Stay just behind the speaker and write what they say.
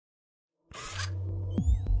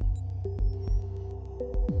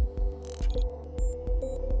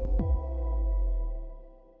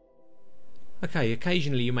Okay,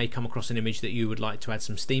 occasionally you may come across an image that you would like to add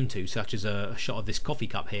some steam to, such as a shot of this coffee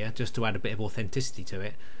cup here, just to add a bit of authenticity to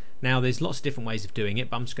it. Now there's lots of different ways of doing it,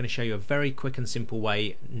 but I'm just going to show you a very quick and simple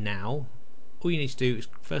way now. All you need to do is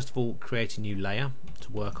first of all create a new layer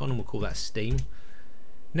to work on, and we'll call that steam.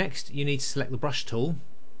 Next you need to select the brush tool,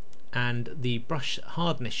 and the brush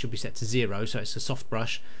hardness should be set to 0, so it's a soft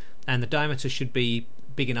brush, and the diameter should be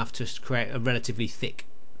big enough to create a relatively thick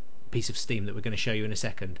piece of steam that we're going to show you in a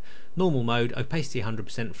second. Normal mode, opacity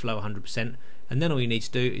 100%, flow 100%, and then all you need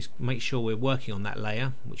to do is make sure we're working on that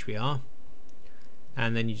layer, which we are,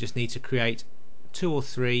 and then you just need to create 2 or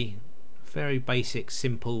 3 very basic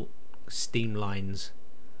simple steam lines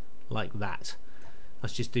like that.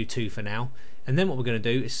 Let's just do 2 for now, and then what we're going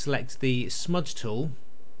to do is select the smudge tool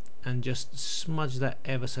and just smudge that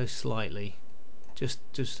ever so slightly, just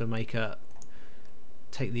to make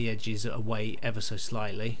take the edges away ever so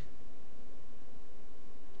slightly.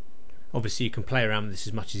 Obviously you can play around with this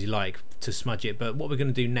as much as you like to smudge it, but what we're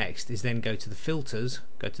going to do next is then go to the filters,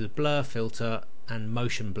 go to the blur filter and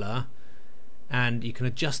motion blur, and you can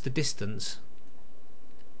adjust the distance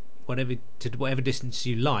to whatever distance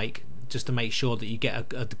you like, just to make sure that you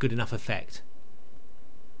get a good enough effect.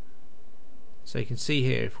 So you can see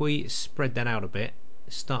here, if we spread that out a bit,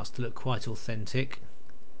 it starts to look quite authentic.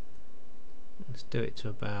 Let's do it to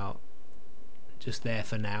about just there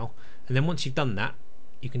for now, and then once you've done that,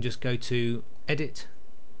 you can just go to edit,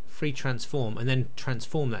 free transform, and then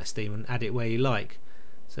transform that steam and add it where you like.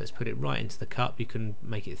 So let's put it right into the cup. You can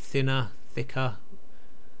make it thinner, thicker,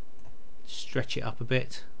 stretch it up a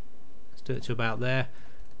bit. Let's do it to about there,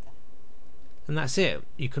 and that's it.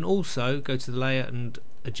 You can also go to the layer and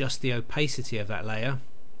adjust the opacity of that layer,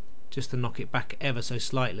 just to knock it back ever so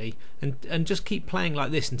slightly, and just keep playing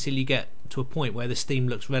like this until you get to a point where the steam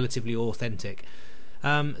looks relatively authentic.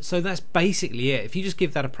 So that's basically it. If you just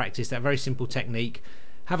give that a practice, that very simple technique,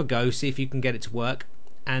 have a go, see if you can get it to work,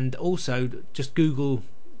 and also just Google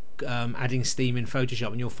adding steam in Photoshop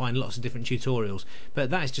and you'll find lots of different tutorials. But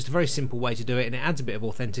that is just a very simple way to do it, and it adds a bit of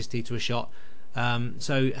authenticity to a shot.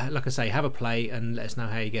 So like I say, have a play and let us know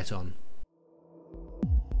how you get on.